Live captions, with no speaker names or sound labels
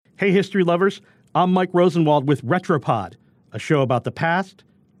Hey, history lovers, I'm Mike Rosenwald with Retropod, a show about the past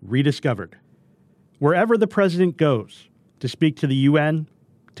rediscovered. Wherever the president goes, to speak to the UN,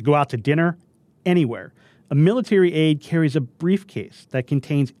 to go out to dinner, anywhere, a military aide carries a briefcase that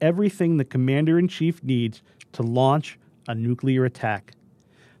contains everything the commander-in-chief needs to launch a nuclear attack.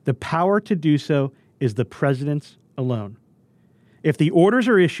 The power to do so is the president's alone. If the orders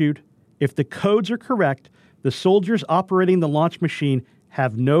are issued, if the codes are correct, the soldiers operating the launch machine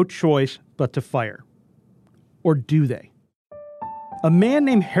have no choice but to fire. Or do they? A man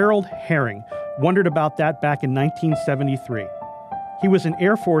named Harold Herring wondered about that back in 1973. He was an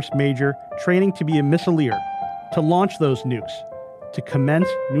Air Force major training to be a missileer, to launch those nukes, to commence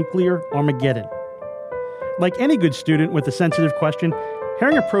nuclear Armageddon. Like any good student with a sensitive question,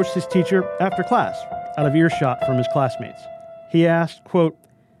 Herring approached his teacher after class, out of earshot from his classmates. He asked, quote,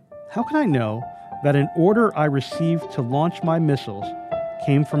 "How can I know that an order I received to launch my missiles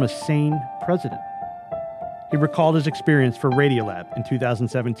came from a sane president?" He recalled his experience for Radiolab in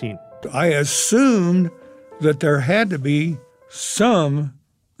 2017. I assumed that there had to be some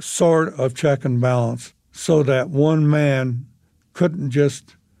sort of check and balance so that one man couldn't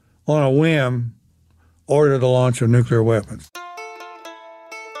just, on a whim, order the launch of nuclear weapons.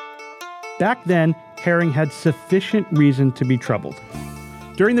 Back then, Herring had sufficient reason to be troubled.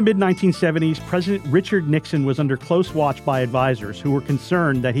 During the mid-1970s, President Richard Nixon was under close watch by advisors who were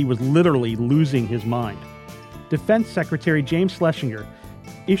concerned that he was literally losing his mind. Defense Secretary James Schlesinger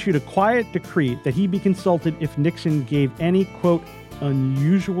issued a quiet decree that he be consulted if Nixon gave any, quote,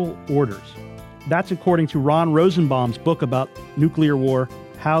 unusual orders. That's according to Ron Rosenbaum's book about nuclear war,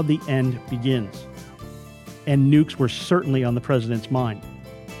 How the End Begins. And nukes were certainly on the president's mind.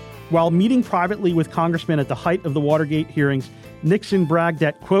 While meeting privately with congressmen at the height of the Watergate hearings, Nixon bragged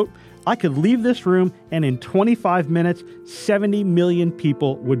that, quote, "I could leave this room and in 25 minutes, 70 million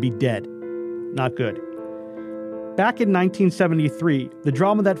people would be dead." Not good. Back in 1973, the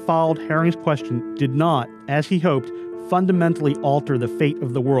drama that followed Herring's question did not, as he hoped, fundamentally alter the fate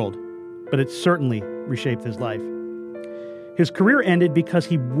of the world, but it certainly reshaped his life. His career ended because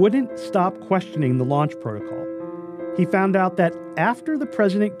he wouldn't stop questioning the launch protocol. He found out that after the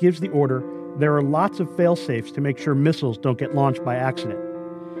president gives the order, there are lots of fail-safes to make sure missiles don't get launched by accident.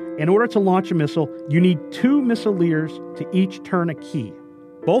 In order to launch a missile, you need 2 missileers to each turn a key.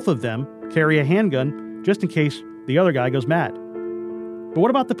 Both of them carry a handgun just in case the other guy goes mad. But what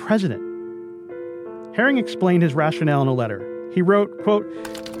about the president? Herring explained his rationale in a letter. He wrote, quote,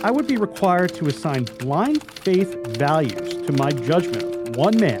 "I would be required to assign blind faith values to my judgment of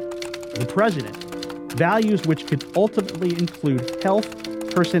one man, the president, values which could ultimately include health,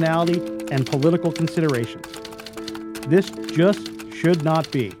 personality, and political considerations. This just should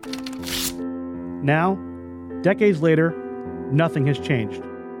not be." Now, decades later, nothing has changed.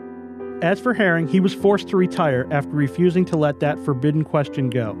 As for Herring, he was forced to retire after refusing to let that forbidden question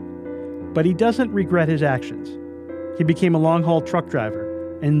go. But he doesn't regret his actions. He became a long-haul truck driver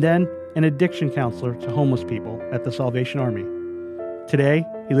and then an addiction counselor to homeless people at the Salvation Army. Today,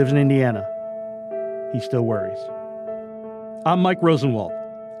 he lives in Indiana. He still worries. I'm Mike Rosenwald.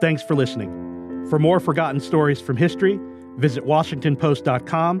 Thanks for listening. For more forgotten stories from history, visit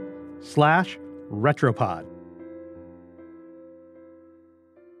WashingtonPost.com/Retropod.